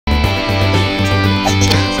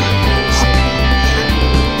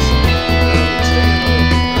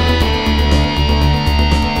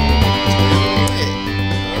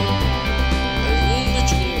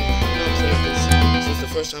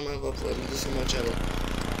my channel,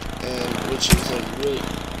 and which is like really.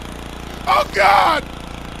 Oh God!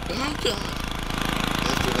 Oh God!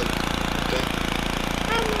 After them, okay.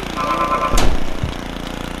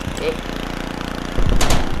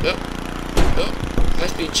 Oh, high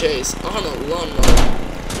speed chase on a lawnmower,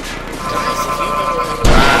 guys. If you've ever had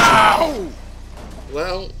a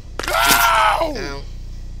well, ow!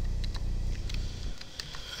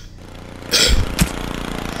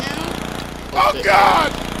 Oh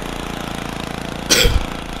God!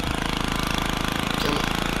 Come on.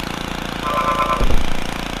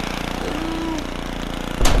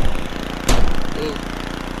 Ooh.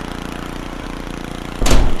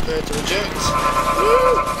 Prepare to eject.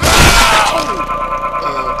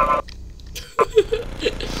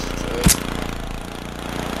 Sorry.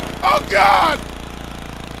 Oh God!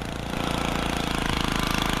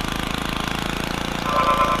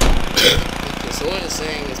 Okay, so what it's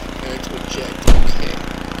saying is prepare to eject. Okay.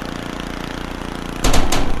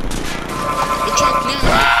 Eject now!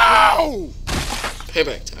 Ow!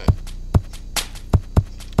 Payback time.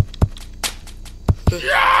 That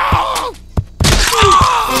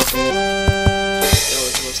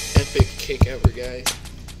was the most epic kick ever, guys.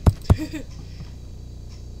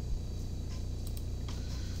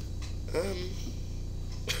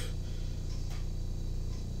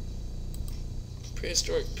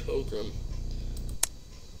 Prehistoric Pilgrim.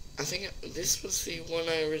 I think this was the one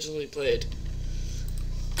I originally played.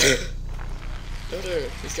 No,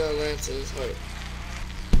 he's got a lance in his heart.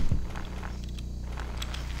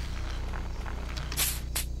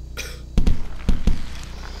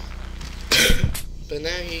 But now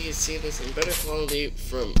he can see this in better quality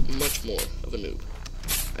from much more of a noob.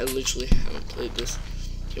 I literally haven't played this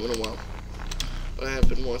game in a while, but I have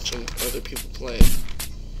been watching other people play it.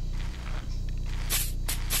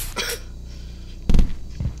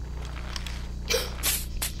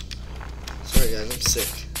 Sorry guys, I'm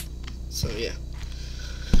sick. So yeah.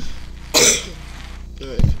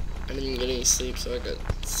 Alright, I didn't even get any sleep, so I got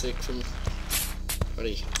sick from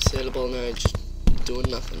already sat up all night just doing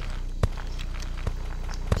nothing.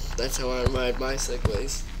 That's how I ride my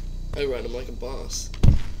segways. I ride them like a boss.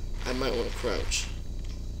 I might want to crouch.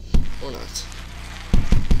 Or not.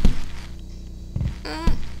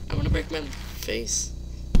 I want to break my face.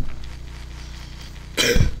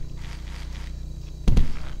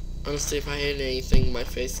 Honestly, if I hit anything, my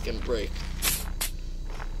face can break.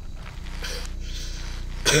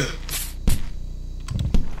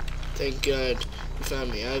 Thank God you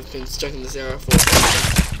found me. I've been stuck in this area for.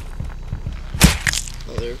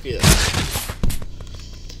 Oh, there we go.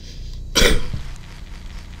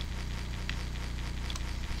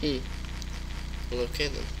 Well, okay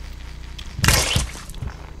then.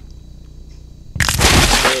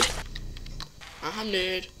 Dead. I'm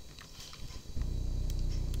dead.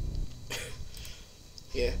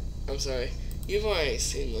 Yeah, I'm sorry. You've already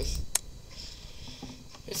seen this.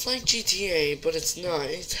 It's like GTA, but it's not.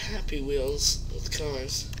 It's Happy Wheels with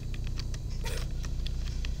cars.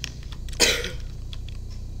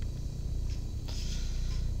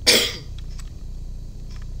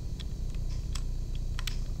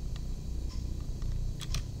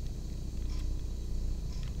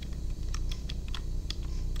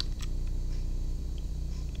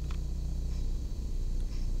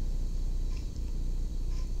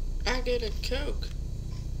 I get a Coke.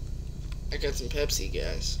 I got some Pepsi,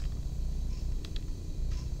 guys.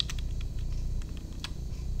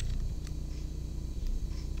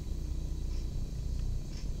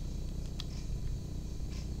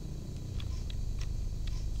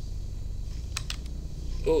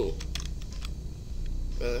 Oh,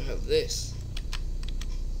 rather have this.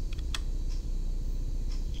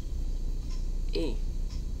 Ooh.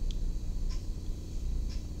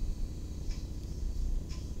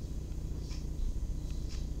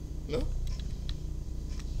 No?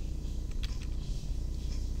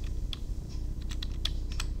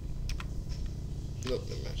 Nope,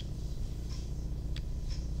 never mind.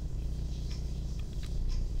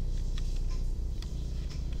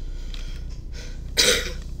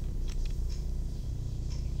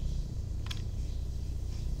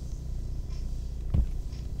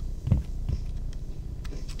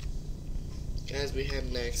 Guys, we had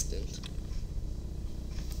an accident.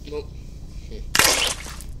 Well,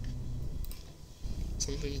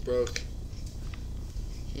 something broke.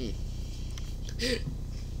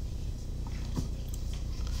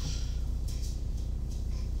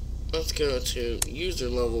 Let's go to user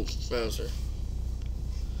level browser.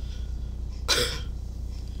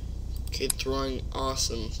 Kid throwing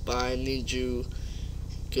awesome by Niju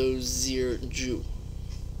Gozir Ju.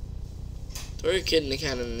 Throw your kid in the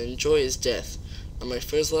cannon and enjoy his death. on my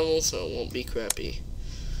first level, so it won't be crappy.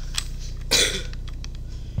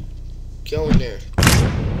 Go in there,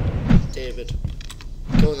 David.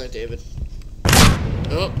 Go in there, David.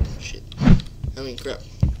 Oh, shit. I mean, crap.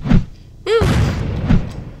 Woo!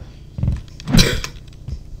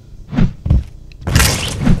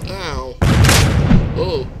 Ow.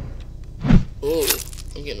 Oh. Oh.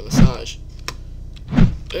 I'm getting a massage.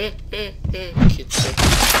 Kids sick.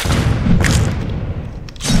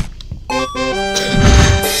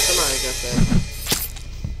 Somehow I got that.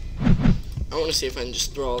 I want to see if I can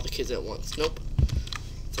just throw all the kids at once. Nope.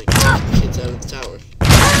 It's like kids out of the tower.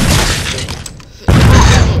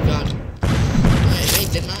 Oh god. Hey,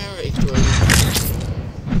 didn't I already throw you?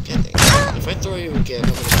 God dang. If I throw you again,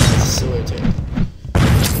 I'm gonna get so irritated.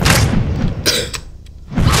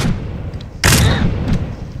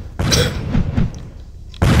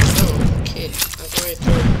 Oh, kid. I've already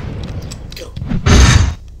thrown you. Go.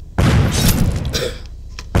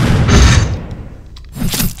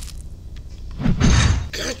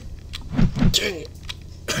 God dang it.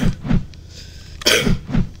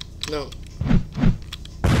 No.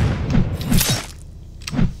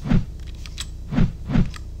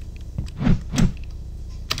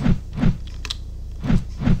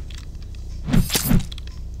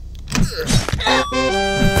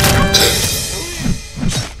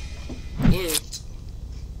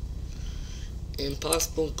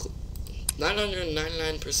 Impossible,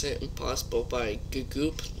 999% impossible by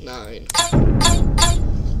Goop 9.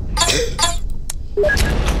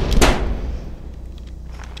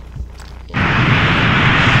 I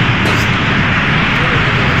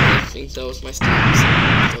think that was my stance.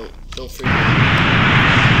 So don't freak out.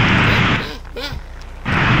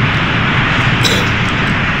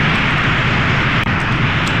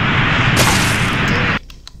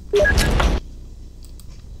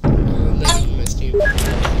 I'm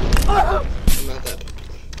not that popular.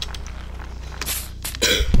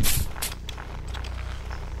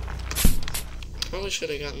 Probably should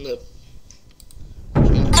have gotten the.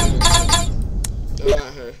 No,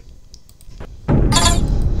 not her.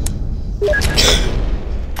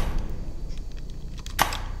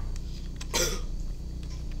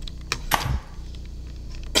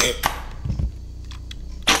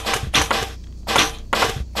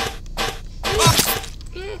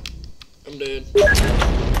 I'm dead.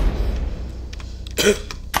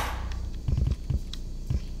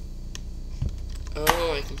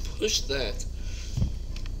 Oh, I can push that.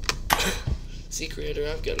 See, creator,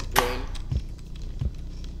 I've got a brain.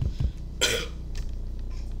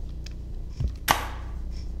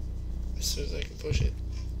 As soon as I can push it.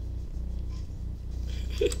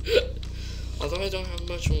 Although I don't have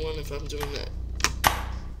much of one if I'm doing that.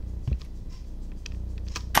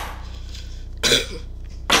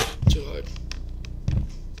 Too hard.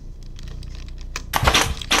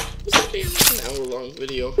 This will be like an hour-long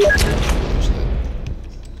video.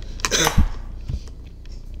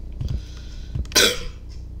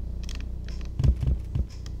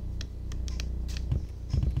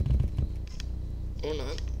 Or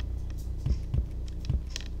not.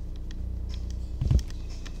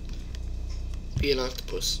 Be an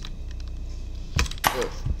octopus. Or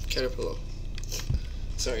caterpillar.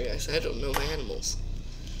 Sorry guys, I don't know my animals.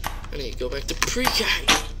 I need to go back to pre-K.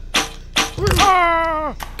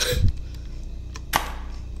 Ah!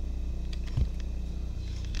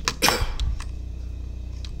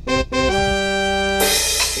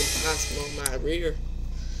 Impossible on my rear.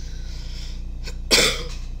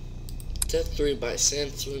 Death 3 by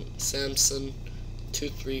Samson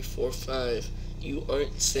 2345. You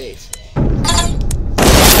aren't safe.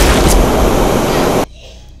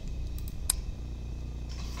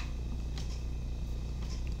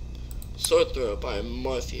 Sword throw by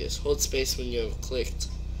Morpheus. Hold space when you have clicked.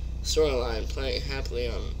 Storyline playing happily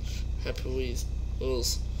on Happy Wheels.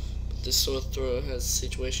 But this sword throw has a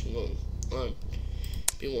situation going on.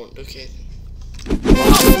 Be warned, okay.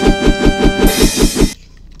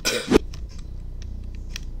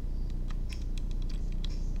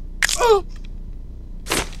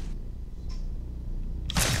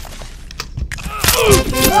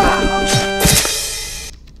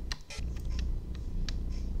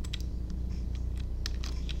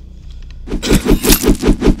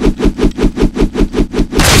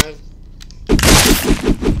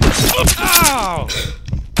 Ow!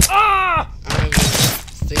 Ah! I'm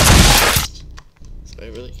thinking. So I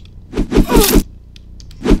really.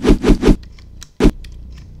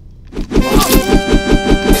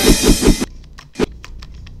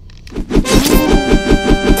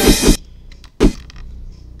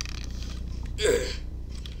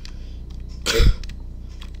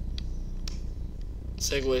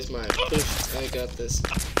 Segway's mine. Oof, I got this.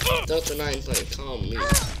 Delta 9 playing Calm Me.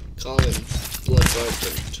 Colin Blood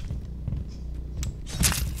Sergeant.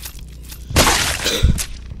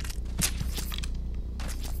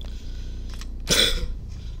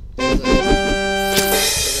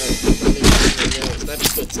 That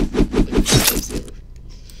puts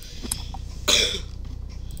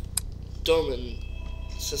Domin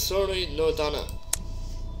Sasori no Dana.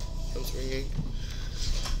 Phone's ringing.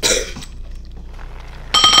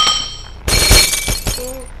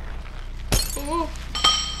 Oh.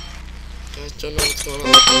 Guys don't know what's going on.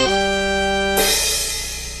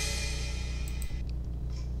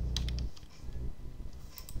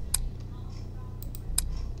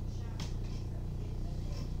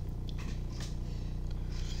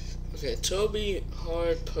 Okay, Toby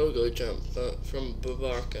Hard Pogo Jump from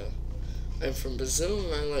Babarka. I'm from Brazil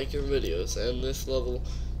and I like your videos, and this level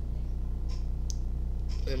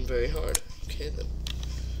I'm very hard. Okay then.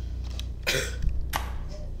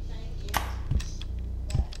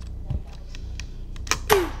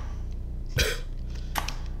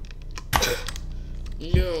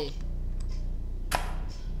 No.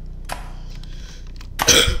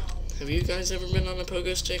 Have you guys ever been on a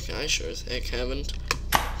pogo stick? I sure as heck haven't.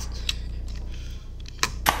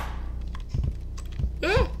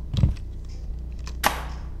 Ah!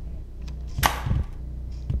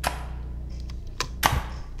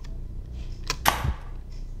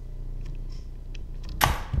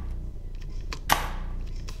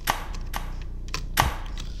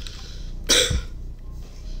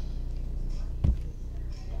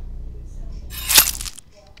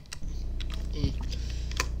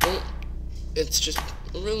 Well, it's just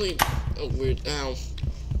really a weird. Ow.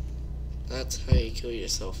 That's how you kill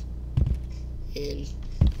yourself in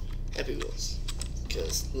Happy Wheels.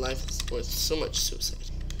 Because life is worth so much suicide.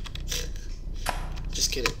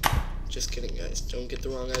 Just kidding. Just kidding, guys. Don't get the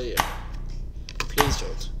wrong idea. Please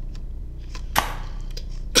don't.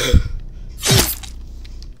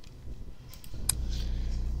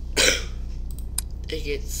 It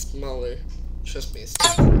gets smaller. Trust me, it's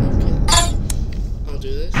okay. I'll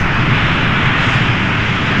do this.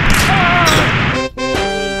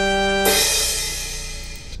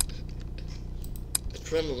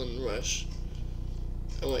 Adrenaline Rush.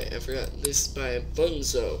 Oh wait, I forgot. This is by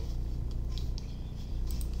Bunzo.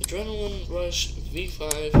 Adrenaline Rush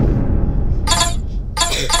V5.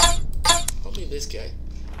 I'll be this guy.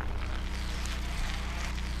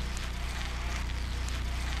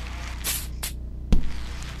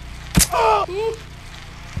 Ooh.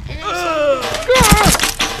 I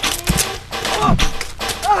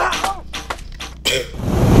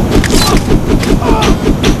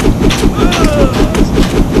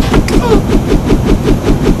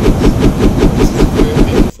very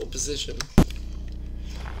beautiful position.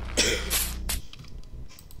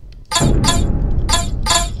 I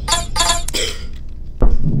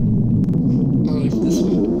like this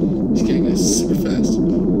one. This guy goes super fast.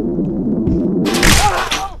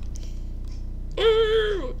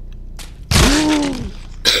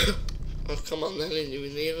 Oh, come on, then, and you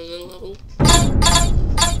need another level?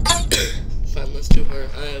 Fine, let's do her.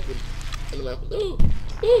 I have an map. Oh,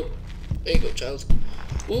 oh, there you go, child.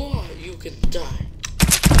 Oh, you can die.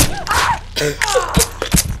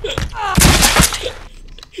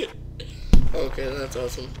 Okay, that's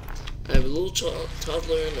awesome. I have a little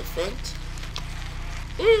toddler in the front.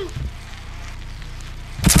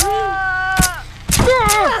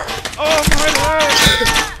 Oh, my leg!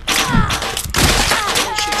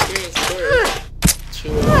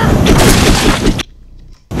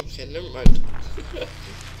 Okay, never mind.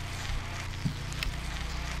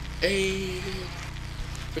 Hey,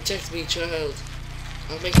 protect me, child.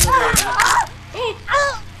 I'll make another one. Oh,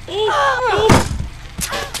 oh, oh.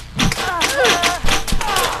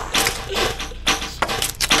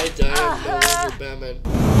 I die. I'm no longer Batman.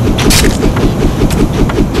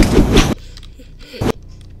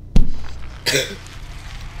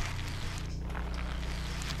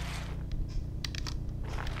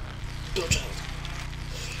 Go, child.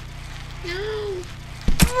 No.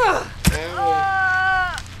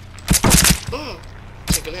 Ow. Oh,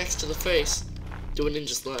 take an axe to the face. Do a ninja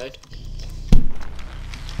slide.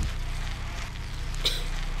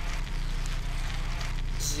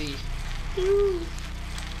 Z.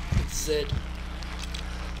 It's Z.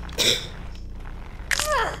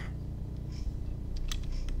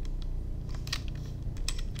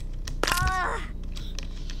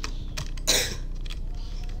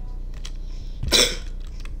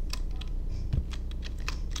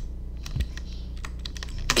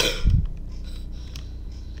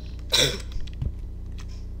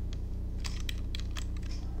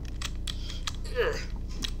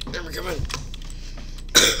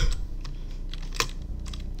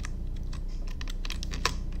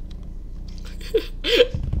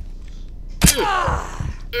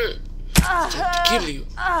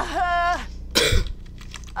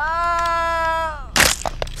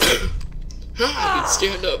 can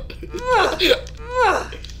stand up.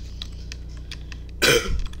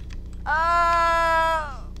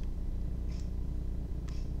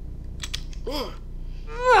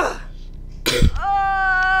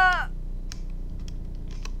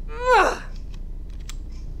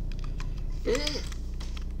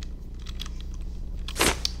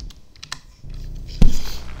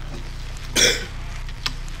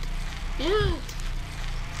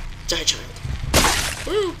 Die, child.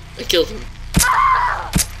 Woo! I killed him.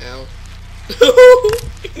 Ow. You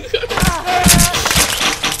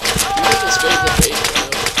almost sprayed the face,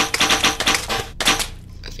 child.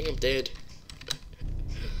 I think I'm dead.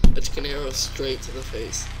 I took an arrow straight to the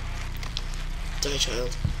face. Die,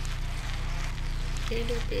 child. Ain't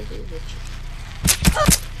no baby rich.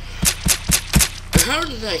 How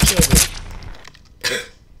did I kill him?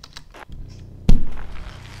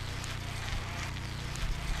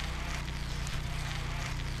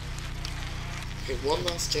 Okay, one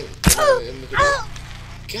last attempt.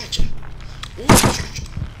 Gotcha. Ooh, gotcha.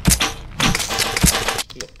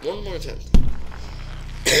 No, one more attempt.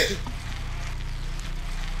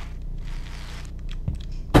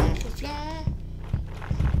 I can fly.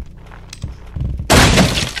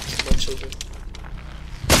 Come on, children.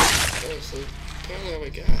 Oh, so apparently I'm a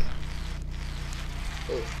guy.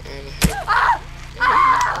 Oh, I have a head.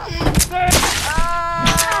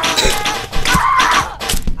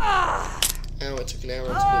 Ow, I took an arrow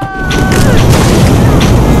to the...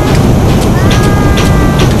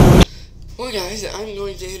 Well guys, I'm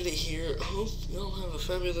going to end it here. I hope you all have a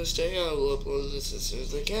fabulous day. I will upload this as soon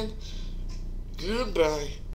as I can. Goodbye.